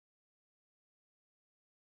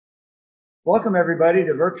Welcome everybody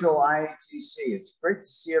to virtual IATC. It's great to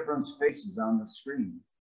see everyone's faces on the screen.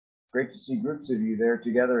 Great to see groups of you there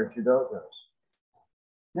together at your dojos.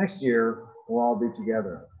 Next year, we'll all be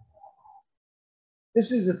together.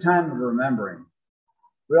 This is a time of remembering.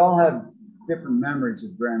 We all have different memories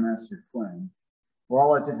of Grandmaster Quinn. We're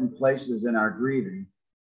all at different places in our grieving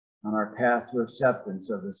on our path to acceptance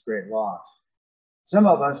of this great loss. Some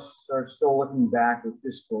of us are still looking back with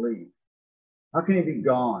disbelief. How can he be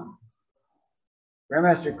gone?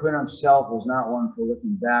 Grandmaster Quinn himself was not one for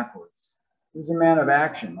looking backwards. He was a man of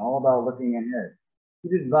action, all about looking ahead.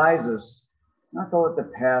 He'd advise us not to let the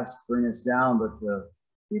past bring us down, but to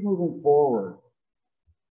keep moving forward.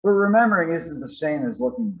 But remembering isn't the same as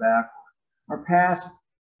looking backward. Our past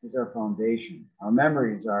is our foundation. Our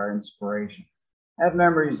memories are our inspiration. I have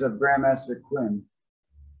memories of Grandmaster Quinn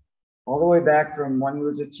all the way back from when he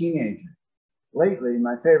was a teenager. Lately,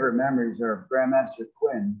 my favorite memories are of Grandmaster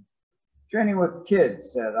Quinn training with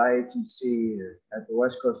kids at IATC or at the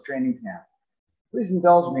West Coast Training Camp. Please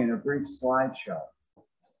indulge me in a brief slideshow.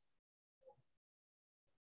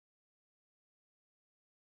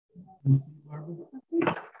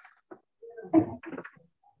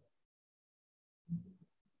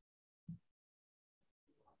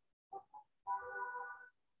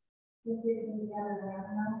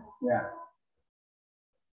 Yeah.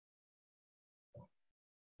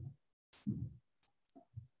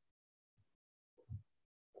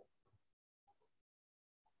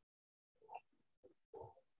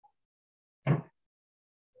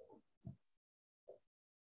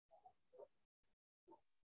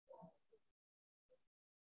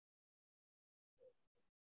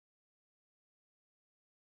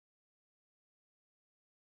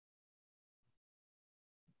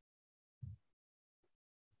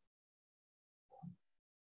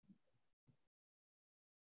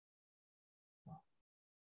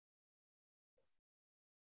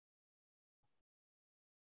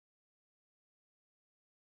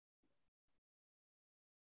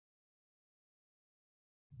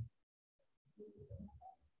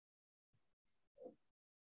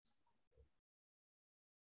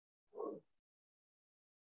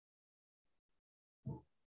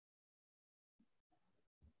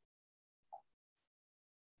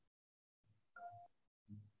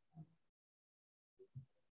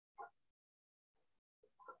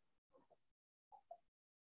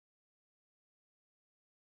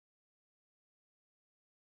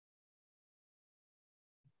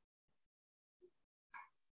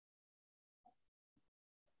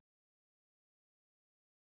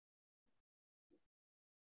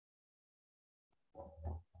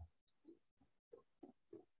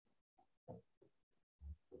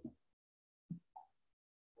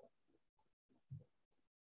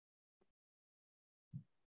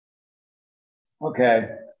 Okay.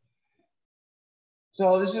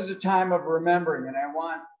 So this is a time of remembering, and I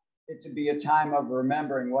want it to be a time of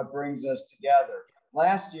remembering what brings us together.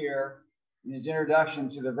 Last year, in his introduction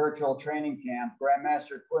to the virtual training camp,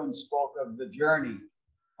 Grandmaster Quinn spoke of the journey,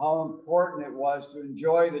 how important it was to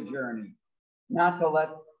enjoy the journey, not to let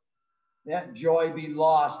that joy be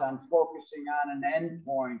lost on focusing on an end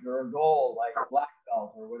point or a goal like black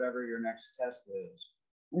belt or whatever your next test is.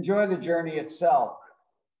 Enjoy the journey itself,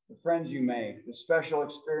 the friends you make, the special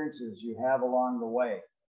experiences you have along the way.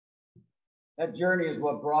 That journey is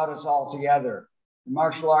what brought us all together, the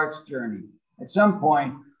martial arts journey. At some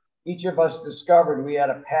point, each of us discovered we had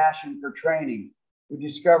a passion for training. We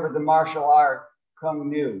discovered the martial art, Kung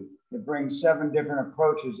Nu, that brings 7 different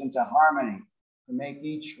approaches into harmony to make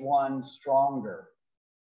each one stronger.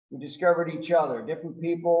 We discovered each other, different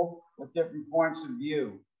people with different points of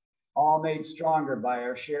view, all made stronger by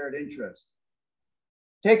our shared interest.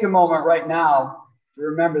 Take a moment right now to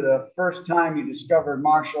remember the first time you discovered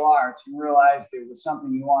martial arts and realized it was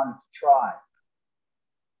something you wanted to try.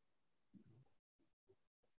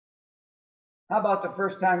 How about the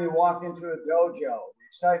first time you walked into a dojo, the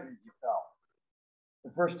excitement you felt?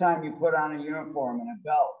 The first time you put on a uniform and a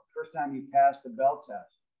belt, the first time you passed the belt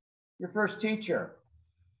test. Your first teacher.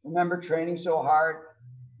 Remember training so hard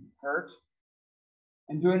it hurt?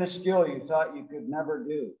 And doing a skill you thought you could never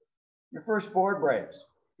do. Your first board breaks.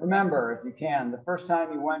 Remember, if you can, the first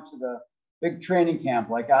time you went to the big training camp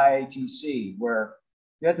like IATC, where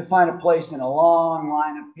you had to find a place in a long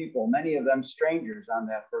line of people, many of them strangers on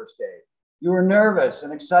that first day. You were nervous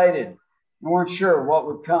and excited and weren't sure what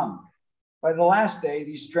would come. By the last day,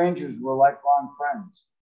 these strangers were lifelong friends.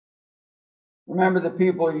 Remember the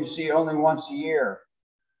people you see only once a year,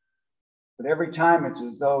 but every time it's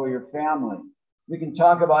as though you're family. We can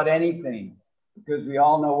talk about anything because we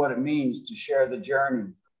all know what it means to share the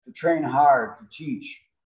journey, to train hard, to teach,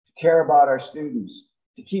 to care about our students,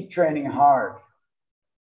 to keep training hard.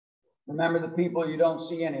 Remember the people you don't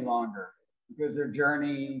see any longer because their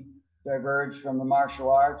journey diverged from the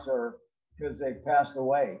martial arts or because they've passed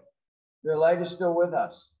away. Their light is still with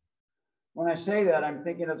us. When I say that, I'm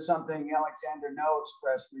thinking of something Alexander No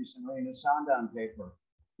expressed recently in his Sandan paper.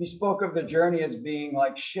 He spoke of the journey as being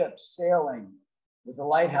like ships sailing with a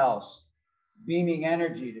lighthouse, beaming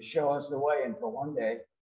energy to show us the way until one day,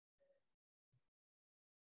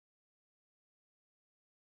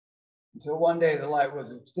 the light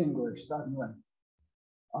was extinguished suddenly,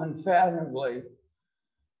 unfathomably,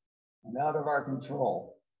 and out of our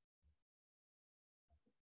control.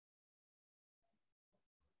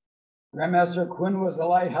 Grandmaster Quinn was a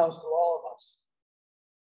lighthouse to all of us.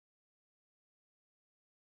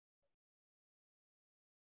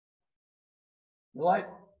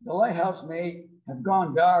 The lighthouse may have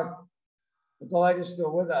gone dark, but the light is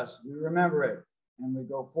still with us. We remember it and we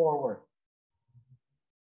go forward.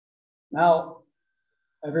 Now,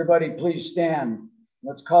 everybody please stand.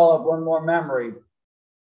 Let's call up one more memory.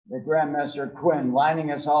 The Grandmaster Quinn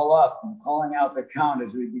lining us all up and calling out the count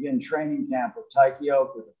as we begin training camp with Taiki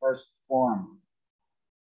Oak with the first form.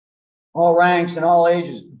 All ranks and all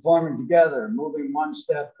ages performing together, moving one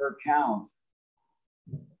step per count.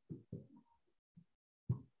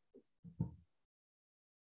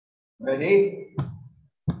 Ready?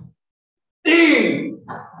 E,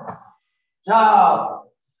 ta,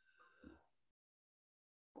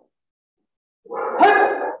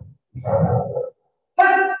 hut, hut, hut,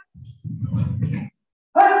 hut,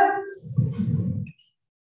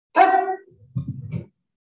 hut,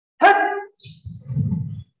 hut, hut,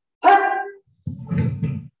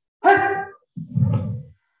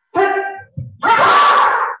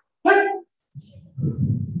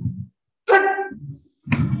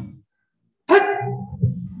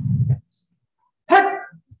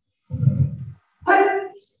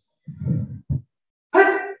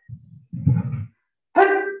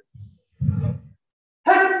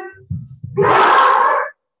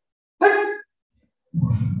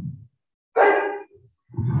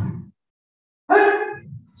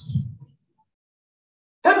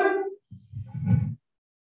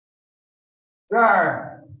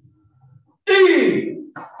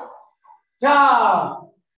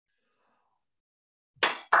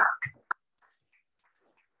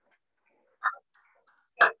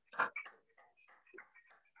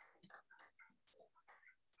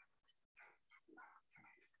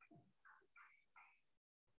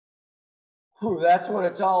 That's what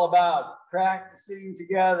it's all about. Practicing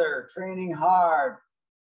together, training hard.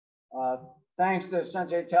 Thanks to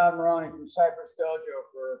Sensei Todd Maroney from Cypress Dojo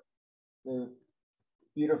for the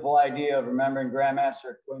beautiful idea of remembering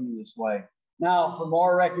Grandmaster Quinn in this way. Now, for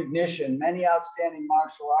more recognition, many outstanding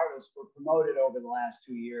martial artists were promoted over the last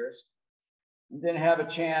 2 years and didn't have a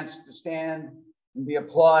chance to stand and be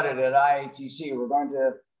applauded at IATC. We're going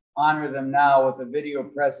to honor them now with a video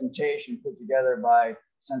presentation put together by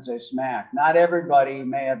Sensei Smack. Not everybody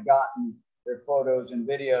may have gotten their photos and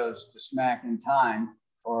videos to Smack in time,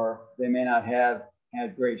 or they may not have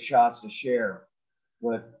had great shots to share.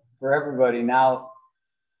 But for everybody now,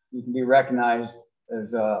 you can be recognized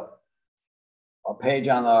as a page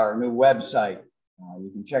on our new website.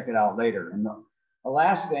 You can check it out later. And the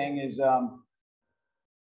last thing is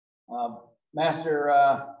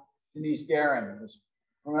Master Denise Guerin was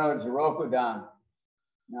promoted to Rokudan,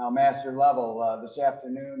 now master level, this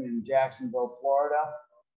afternoon in Jacksonville, Florida.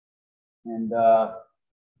 And I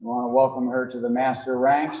want to welcome her to the master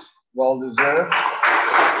ranks. Well deserved.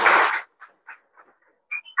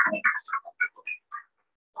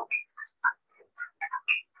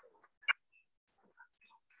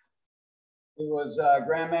 It was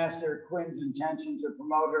Grandmaster Quinn's intention to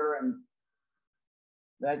promote her, and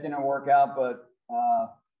that didn't work out, but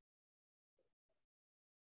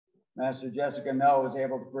Master Jessica No was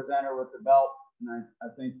able to present her with the belt, and I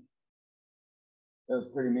think it was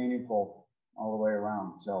pretty meaningful all the way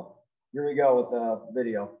around. So here we go with the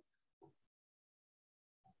video.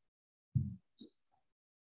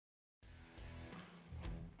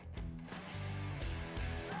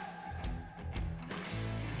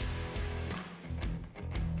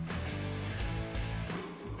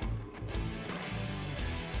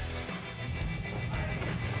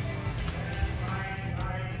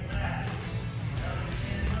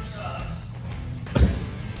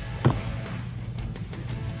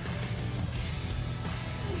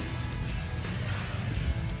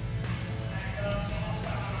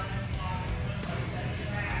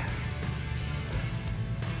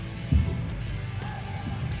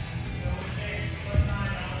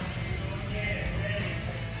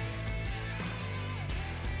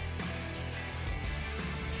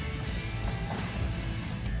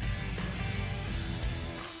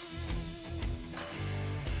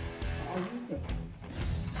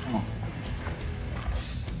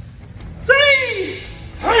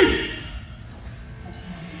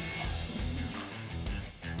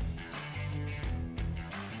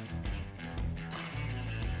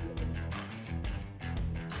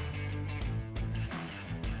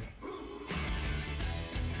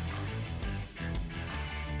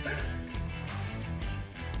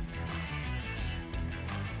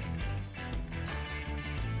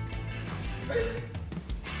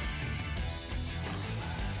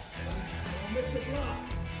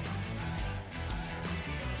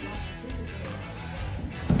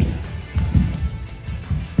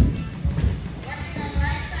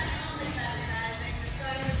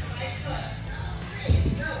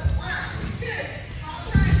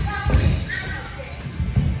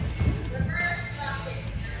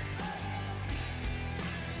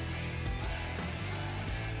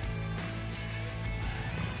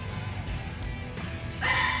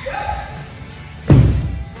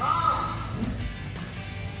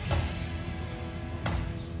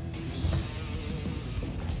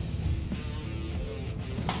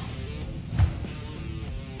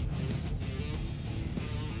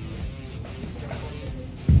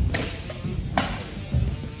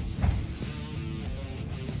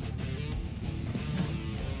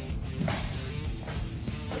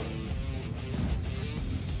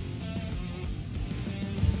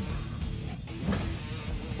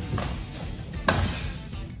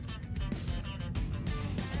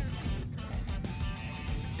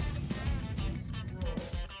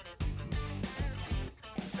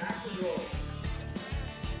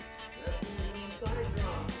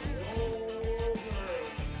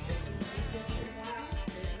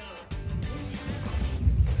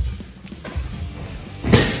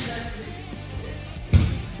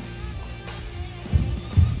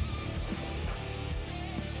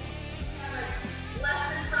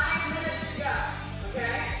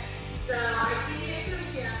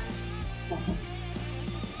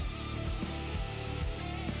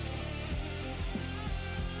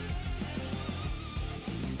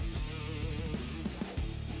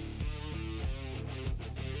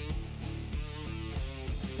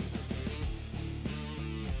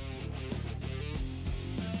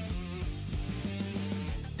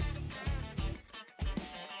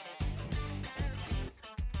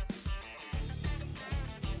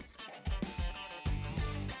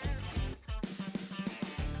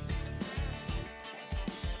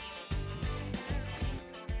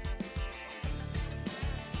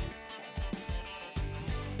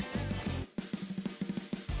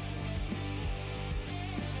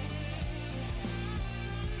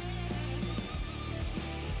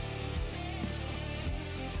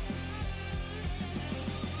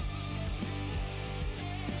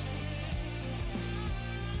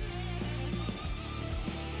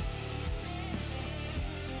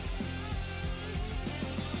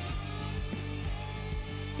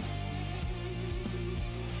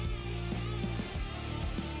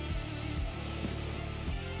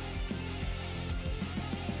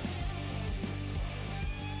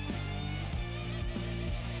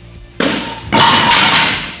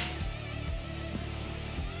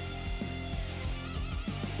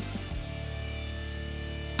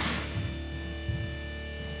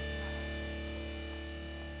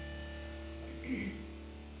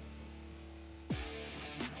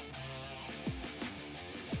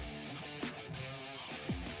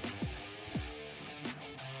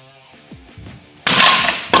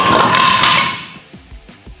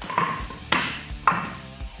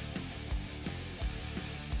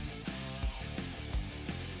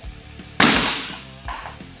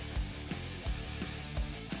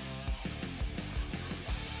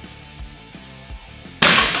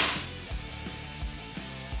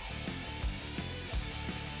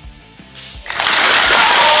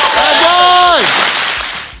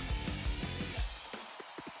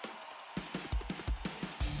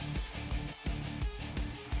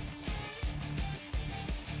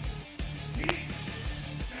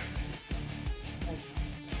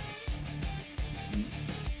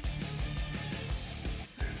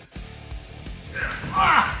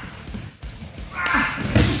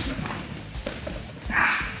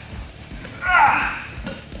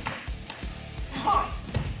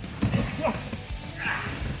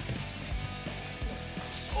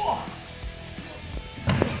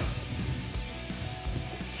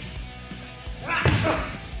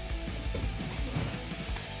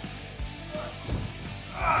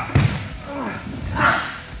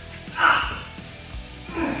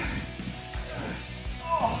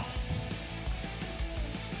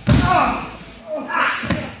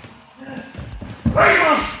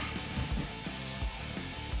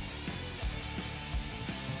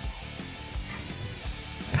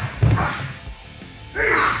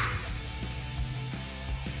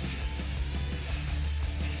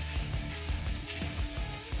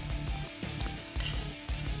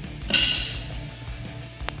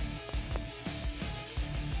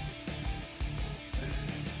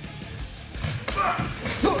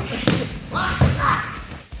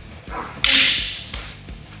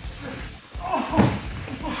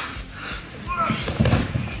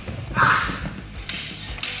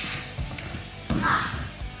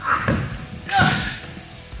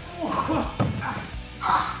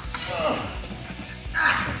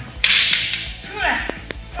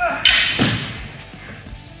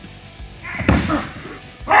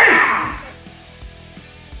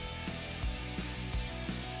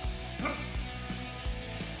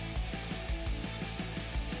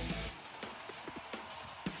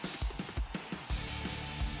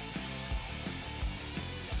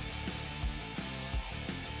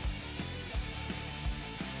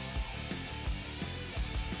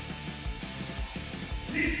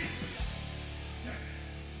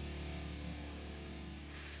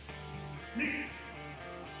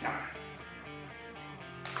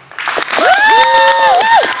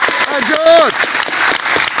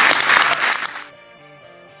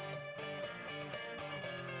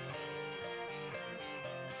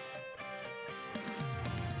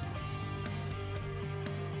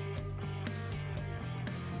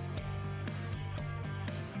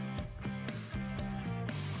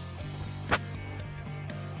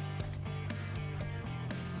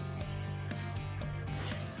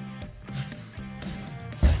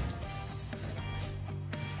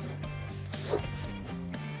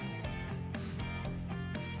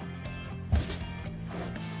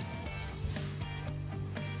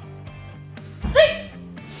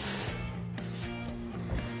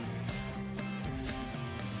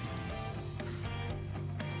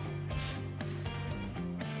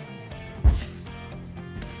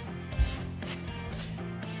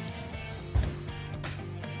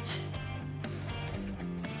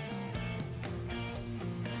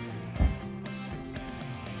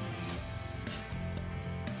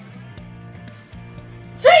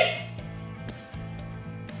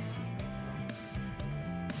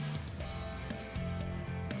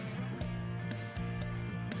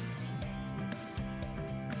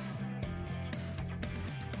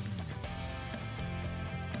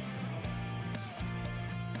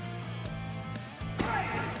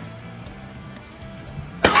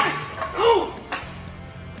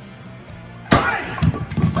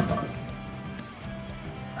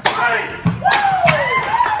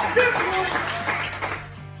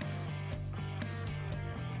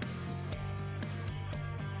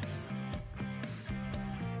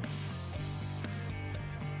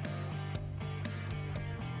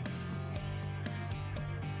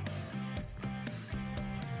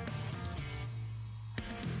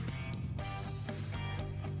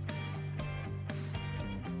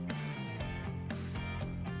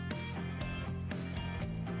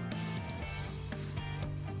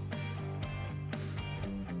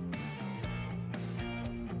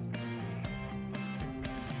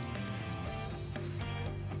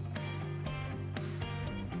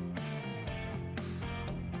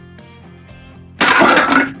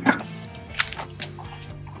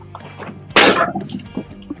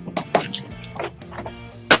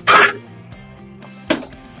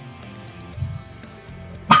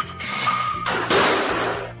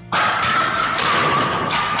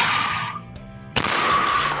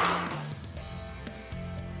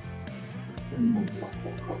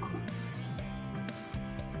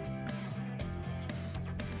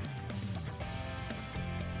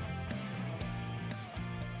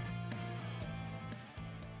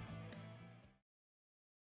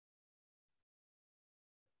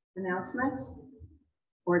 announcements?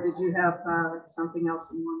 Or did you have something else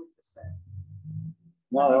you wanted to say?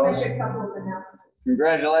 No, that was a couple of announcements.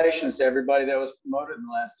 Congratulations to everybody that was promoted in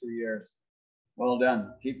the last 2 years. Well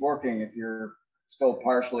done. Keep working if you're still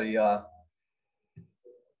partially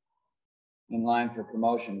in line for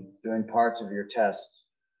promotion, doing parts of your tests.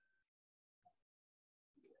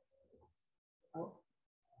 I'll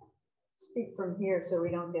speak from here so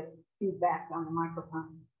we don't get feedback on the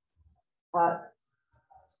microphone.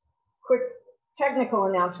 Quick technical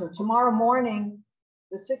announcement. Tomorrow morning,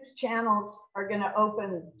 the 6 channels are going to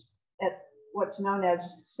open at what's known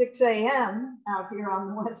as 6 a.m. out here on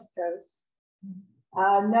the West Coast.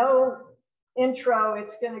 No intro,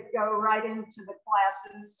 it's going to go right into the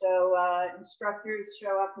classes. So instructors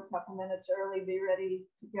show up a couple minutes early, be ready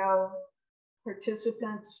to go.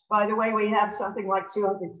 Participants, by the way, we have something like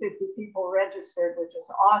 250 people registered, which is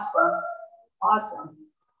awesome. Awesome.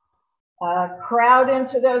 Crowd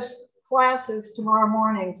into those classes tomorrow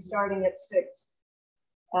morning, starting at 6.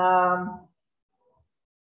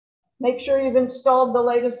 Make sure you've installed the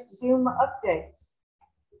latest Zoom updates.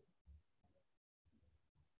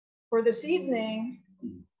 For this evening,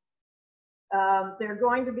 there are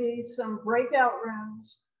going to be some breakout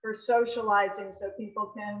rooms for socializing so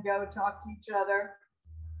people can go talk to each other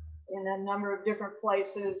in a number of different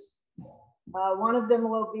places. One of them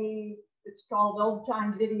will be, it's called Old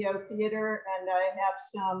Time Video Theater, and I have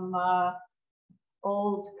some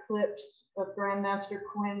old clips of Grandmaster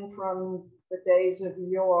Quinn from the days of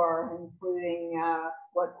yore, including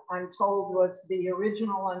what I'm told was the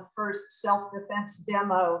original and first self-defense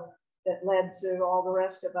demo that led to all the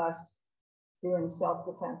rest of us doing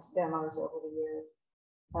self-defense demos over the years.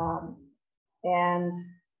 And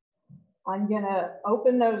I'm gonna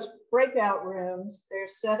open those breakout rooms. They're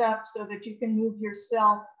set up so that you can move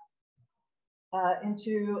yourself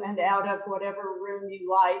into and out of whatever room you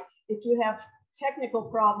like. If you have technical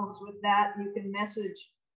problems with that, you can message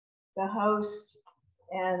the host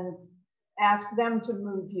and ask them to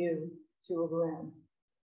move you to a room.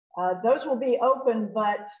 Those will be open,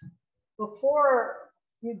 but before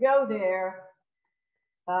you go there,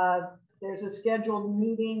 there's a scheduled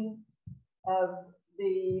meeting of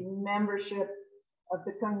the membership of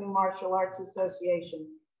the Kung Fu Martial Arts Association.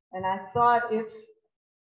 And I thought if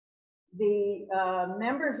the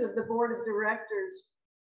members of the board of directors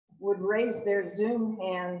would raise their Zoom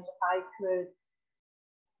hands, I could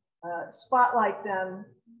spotlight them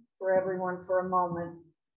for everyone for a moment,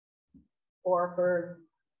 or for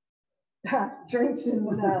drinks. And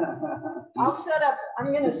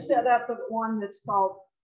I'm gonna set up one that's called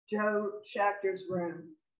Joe Schachter's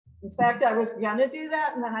room. In fact, I was gonna do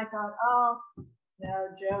that, and then I thought, oh, no,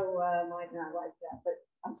 Joe might not like that, but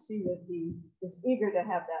I see that he is eager to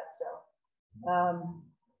have that. So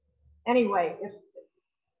anyway, if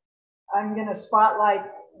I'm gonna spotlight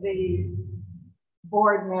the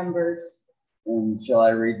board members. And shall I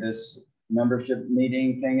read this membership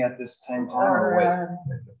meeting thing at this same time, or wait?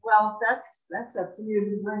 Well, that's up to you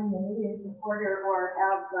to bring the meeting to order, or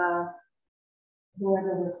have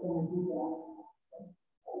whoever was going to do that.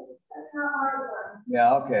 That's not my one.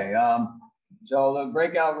 Yeah, okay. So the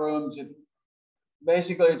breakout rooms,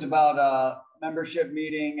 basically it's about a membership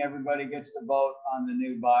meeting. Everybody gets to vote on the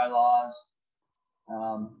new bylaws.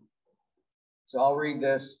 So I'll read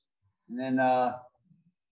this, and then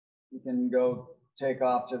you can go take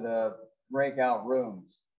off to the breakout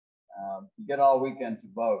rooms. You get all weekend to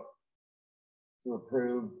vote to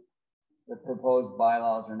approve the proposed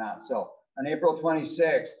bylaws or not. So on April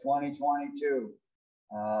 26, 2022,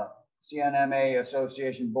 CNMA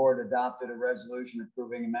Association Board adopted a resolution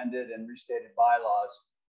approving amended and restated bylaws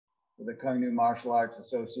for the Kung Fu Martial Arts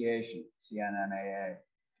Association, CNMAA,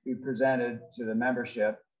 to be presented to the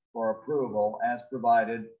membership for approval as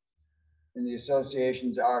provided in the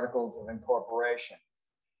association's articles of incorporation.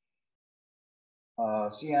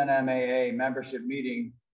 CNMAA membership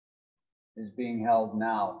meeting is being held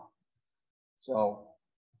now. So,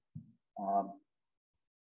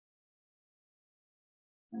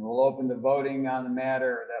 and we'll open the voting on the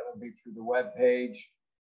matter. That will be through the web page.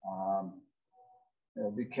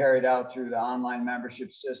 It'll be carried out through the online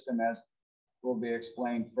membership system, as will be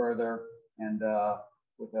explained further, and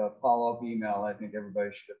with a follow-up email I think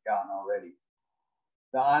everybody should have gotten already.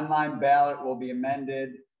 The online ballot will be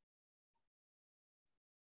amended.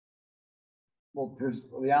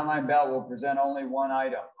 The online ballot will present only one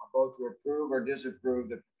item, a vote to approve or disapprove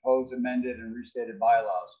the proposed amended and restated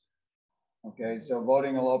bylaws. Okay, so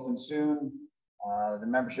voting will open soon. The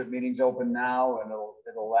membership meeting's open now, and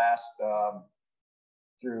it'll last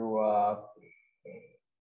through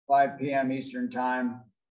 5 p.m. Eastern time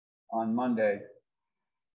on Monday.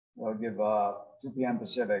 We'll give 2 p.m.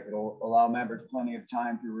 Pacific. It'll allow members plenty of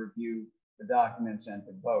time to review the documents and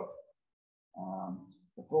to vote.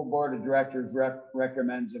 The full board of directors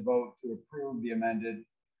recommends a vote to approve the amended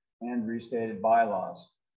and restated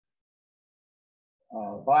bylaws.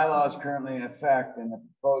 Bylaws currently in effect and the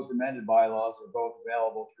proposed amended bylaws are both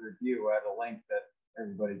available to review at a link that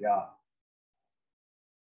everybody got.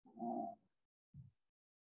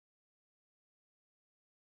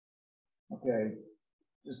 Okay,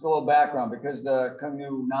 just a little background. Because the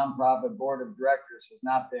Canoe Nonprofit Board of Directors has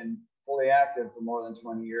not been fully active for more than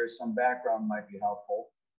 20 years, some background might be helpful.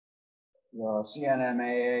 The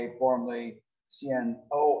CNMAA, formerly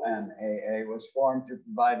CNOMAA, was formed to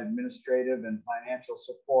provide administrative and financial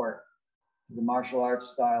support to the martial arts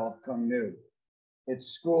style of Kung Nu,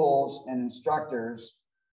 its schools and instructors,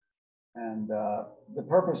 and the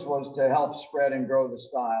purpose was to help spread and grow the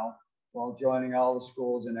style while joining all the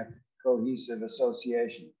schools in a cohesive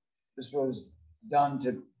association. This was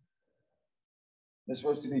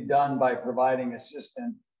to be done by providing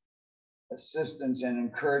assistance and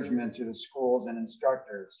encouragement to the schools and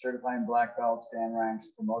instructors, certifying black belts, stand ranks,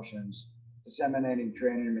 promotions, disseminating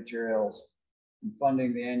training materials, and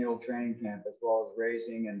funding the annual training camp, as well as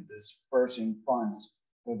raising and dispersing funds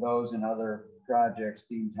for those and other projects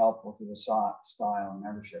deemed helpful to the style and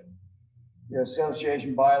membership. The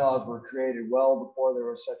association bylaws were created well before there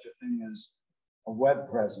was such a thing as a web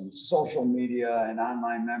presence, social media, and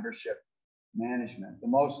online membership management. The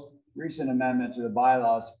most recent amendment to the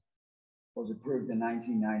bylaws was approved in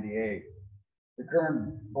 1998. The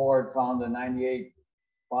current board found the 98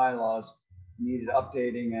 bylaws needed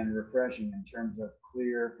updating and refreshing in terms of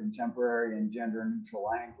clear, contemporary, and gender-neutral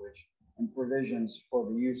language and provisions for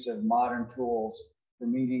the use of modern tools for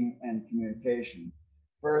meeting and communication.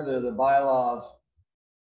 Further, the bylaws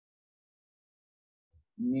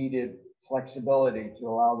needed flexibility to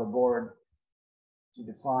allow the board to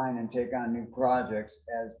define and take on new projects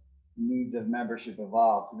as the needs of membership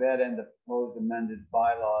evolve. To that end, the proposed amended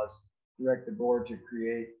bylaws direct the board to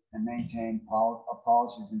create and maintain a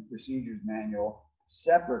policies and procedures manual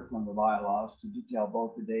separate from the bylaws to detail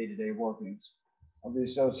both the day-to-day workings of the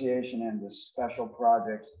association and the special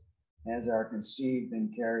projects as are conceived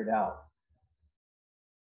and carried out.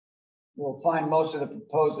 You'll find most of the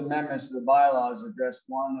proposed amendments to the bylaws address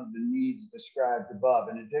one of the needs described above.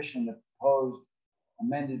 In addition, the proposed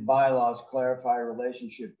amended bylaws clarify a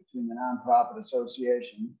relationship between the nonprofit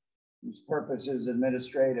association, whose purpose is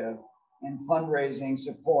administrative, and fundraising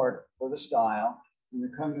support for the style, and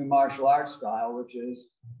the Kung Nu martial arts style, which is,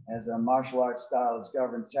 as a martial arts style, is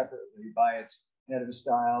governed separately by its head of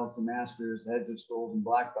styles, the masters, heads of schools, and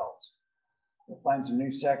black belts. You'll find some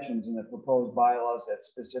new sections in the proposed bylaws that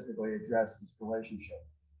specifically address this relationship.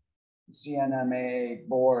 The CNMAA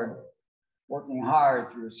board, working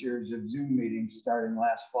hard through a series of Zoom meetings starting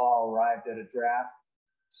last fall, arrived at a draft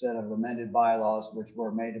set of amended bylaws, which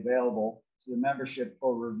were made available to the membership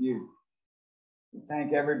for review. We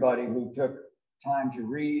thank everybody who took time to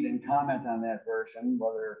read and comment on that version,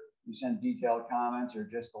 whether you sent detailed comments or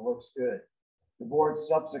just the looks good. The board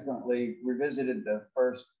subsequently revisited the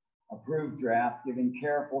first approved draft, giving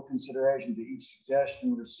careful consideration to each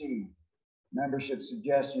suggestion received. Membership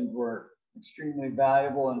suggestions were extremely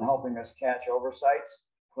valuable in helping us catch oversights,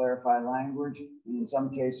 clarify language, and in some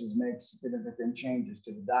cases make significant changes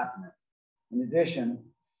to the document. In addition,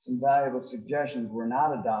 some valuable suggestions were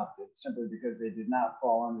not adopted simply because they did not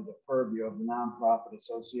fall under the purview of the nonprofit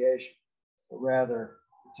association, but rather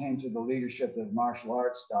pertain to the leadership of martial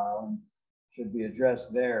arts style and should be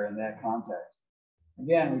addressed there in that context.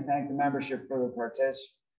 Again, we thank the membership for the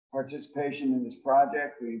participation in this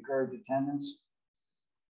project. We encourage attendance.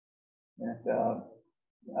 At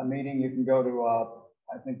a meeting, you can go to,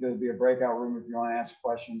 I think there'll be a breakout room if you want to ask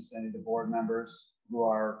questions to any of the board members who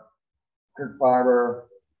are Kirk Farber,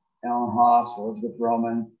 Alan Haas, Elizabeth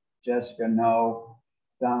Roman, Jessica No,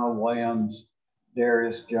 Donald Williams,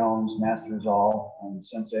 Darius Jones, Masters All, and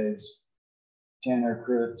Senseis Tanner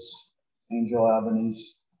Krutz, Angel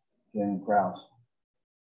Albanese, Jan Krause.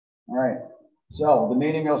 All right, so the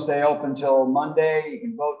meeting will stay open till Monday. You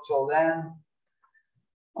can vote till then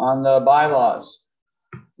on the bylaws.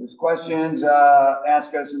 If there's questions,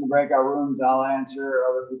 ask us in the breakout rooms. I'll answer,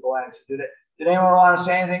 other people answer. Did anyone want to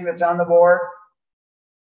say anything that's on the board?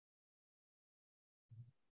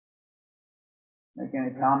 Make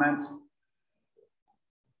any comments?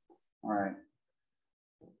 All right,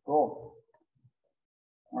 cool.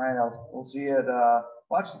 All right, we'll see you at,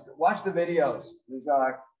 watch the videos. There's,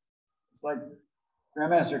 it's like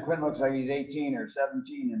Grandmaster Quinn looks like he's 18 or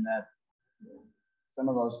 17 in that, some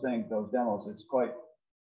of those things, those demos. It's quite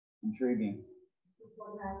intriguing.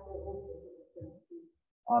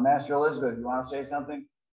 Master Elizabeth, you want to say something?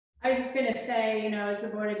 I was just going to say, you know, as the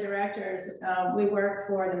board of directors, we work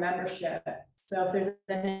for the membership. So if there's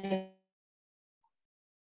any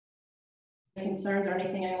concerns or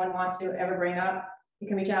anything anyone wants to ever bring up, you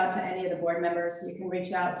can reach out to any of the board members. You can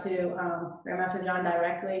reach out to Grandmaster John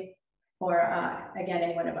directly, or again,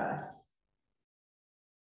 any one of us.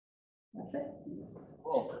 That's it.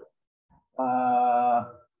 Cool.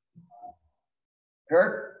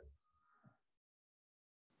 Kurt?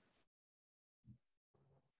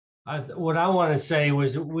 What I want to say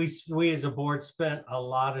was we as a board spent a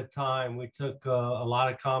lot of time. We took a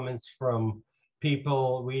lot of comments from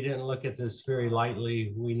people. We didn't look at this very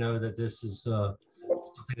lightly. We know that this is something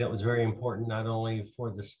that was very important, not only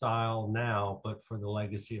for the style now, but for the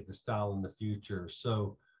legacy of the style in the future.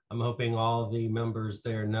 So I'm hoping all the members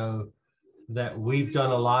there know that we've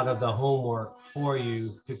done a lot of the homework for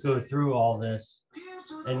you to go through all this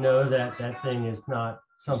and know that that thing is not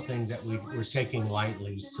something that we're taking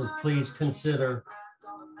lightly. So please consider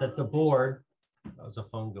that the board, that was a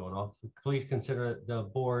phone going off, please consider the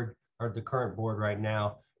board, or the current board right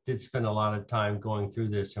now, did spend a lot of time going through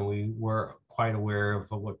this, and we were quite aware of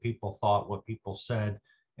what people thought, what people said,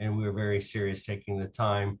 and we were very serious taking the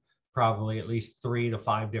time, probably at least 3 to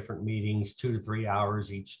 5 different meetings, 2 to 3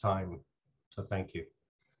 hours each time. So thank you.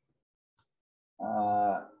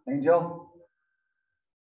 Angel?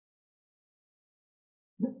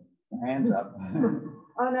 Hands up.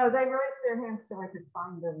 Oh no, they raised their hands so I could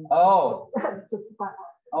find them. Oh. Just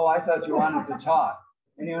Oh, I thought you wanted to talk.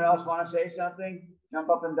 Anyone else want to say something? Jump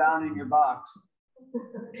up and down in your box.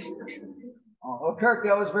 Oh, well, Kirk,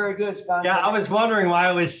 that was very good. Yeah, I was wondering why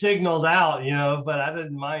it was signaled out, you know, but I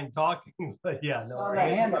didn't mind talking. But yeah, no. I saw the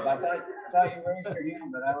hand up. I thought you raised your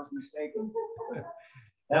hand, but I was mistaken.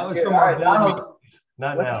 That was good. from All our right, board Donald, meetings,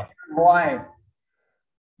 not now. Hawaii.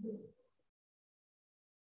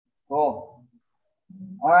 Cool.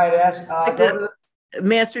 All right,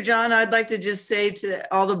 Master John, I'd like to just say to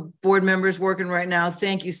all the board members working right now,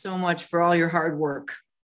 thank you so much for all your hard work.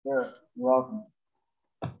 Sure, you're welcome.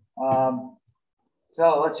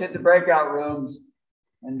 So let's hit the breakout rooms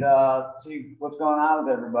and see what's going on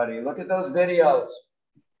with everybody. Look at those videos.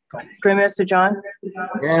 Grandmaster John?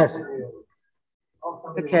 Yes.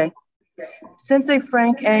 Okay. Sensei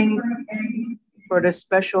Frank Eng for the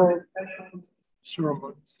special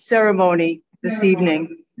ceremony this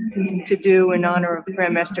evening to do in honor of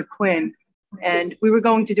Grandmaster Quinn. And we were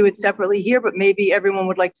going to do it separately here, but maybe everyone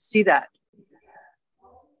would like to see that.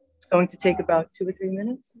 It's going to take about 2 or 3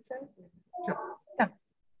 minutes, you said? Yeah.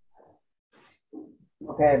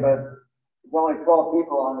 Okay, but there's only 12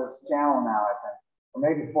 people on this channel now, I think. Or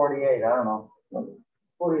maybe 48, I don't know.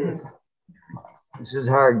 48. This is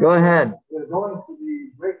hard. Go ahead. We're going to the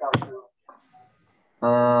breakout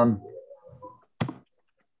room.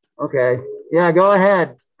 Okay. Yeah, go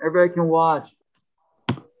ahead. Everybody can watch.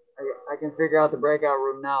 I can figure out the breakout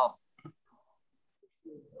room now.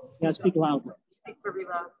 Yeah, speak loud. Speak very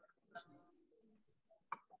loud.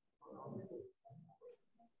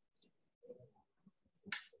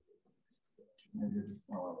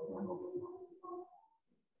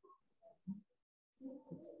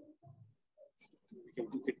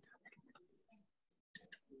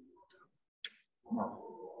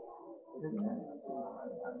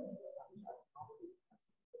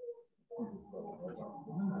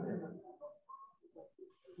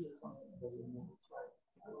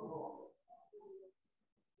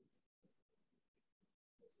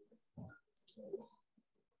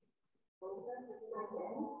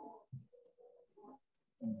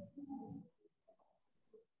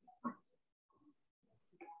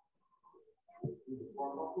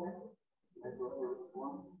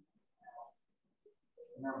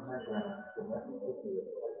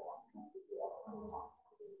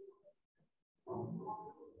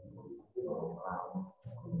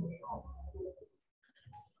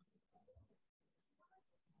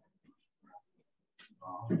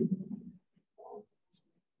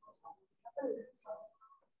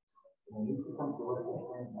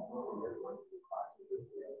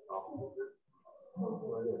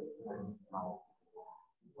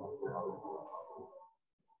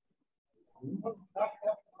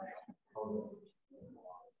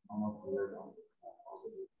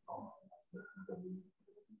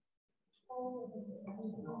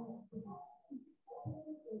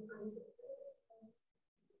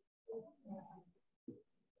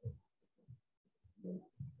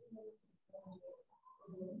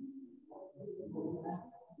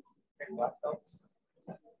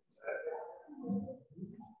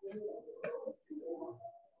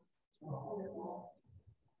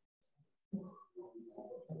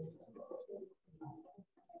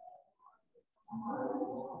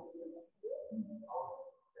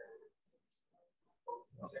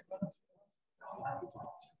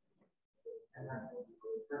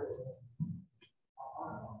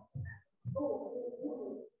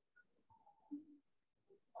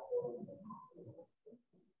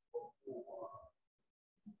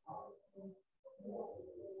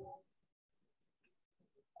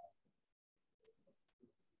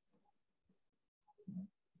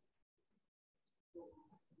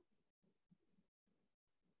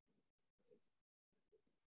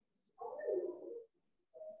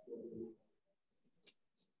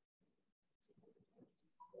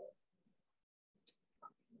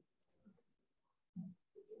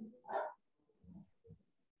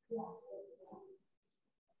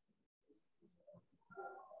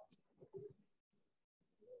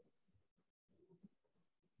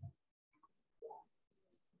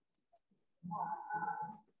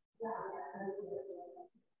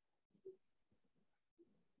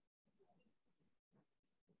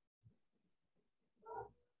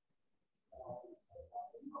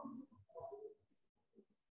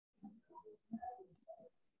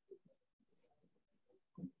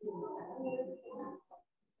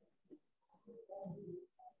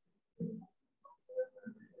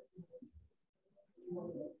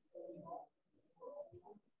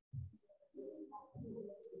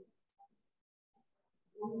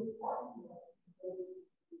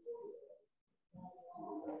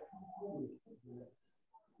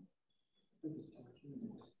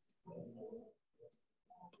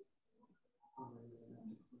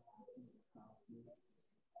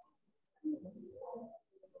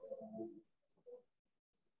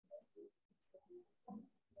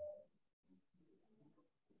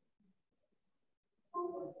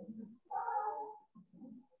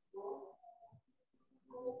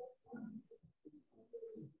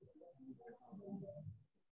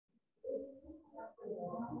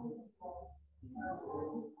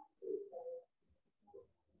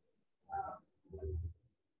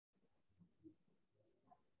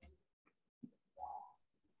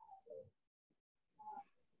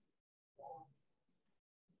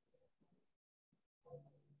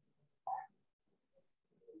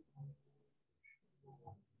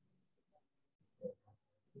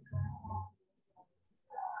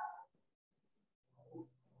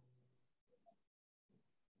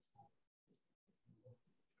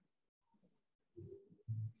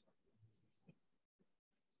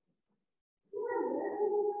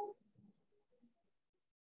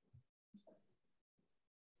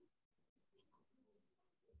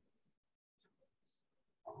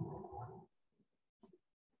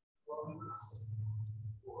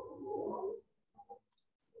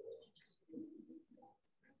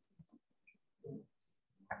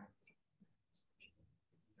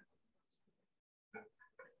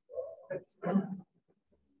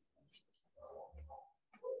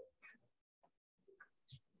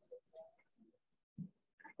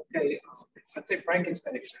 Okay, Sensei Frank is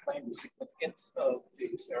going to explain the significance of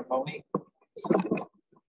the ceremony. So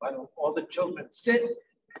why don't all the children sit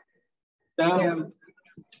down,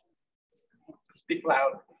 speak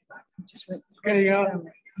loud. Okay,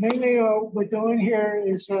 mainly what we're doing here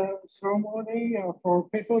is a ceremony for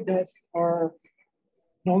people that are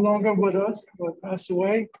no longer with us or passed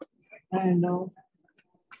away. And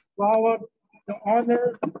while to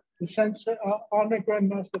honor the Sensei, honor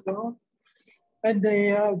Grandmaster Don, and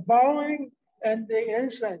the bowing and the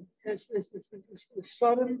incense is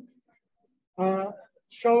sudden,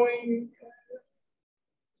 showing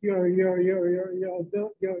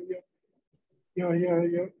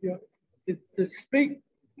to speak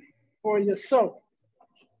for yourself,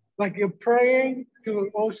 like you're praying to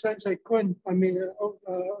old Sensei Quinn. I mean,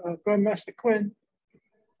 Grandmaster Quinn,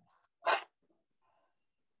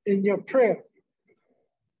 in your prayer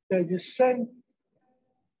that you send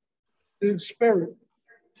to the spirit.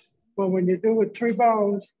 But when you do it 3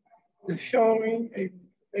 bows, it's showing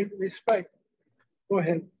a respect. Go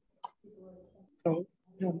ahead. So,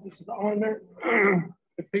 you know, this is an honor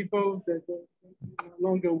to people that are no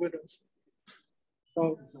longer with us.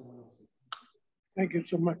 So, thank you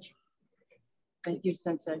so much. Thank you,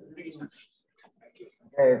 Sensei.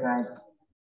 Okay, thanks.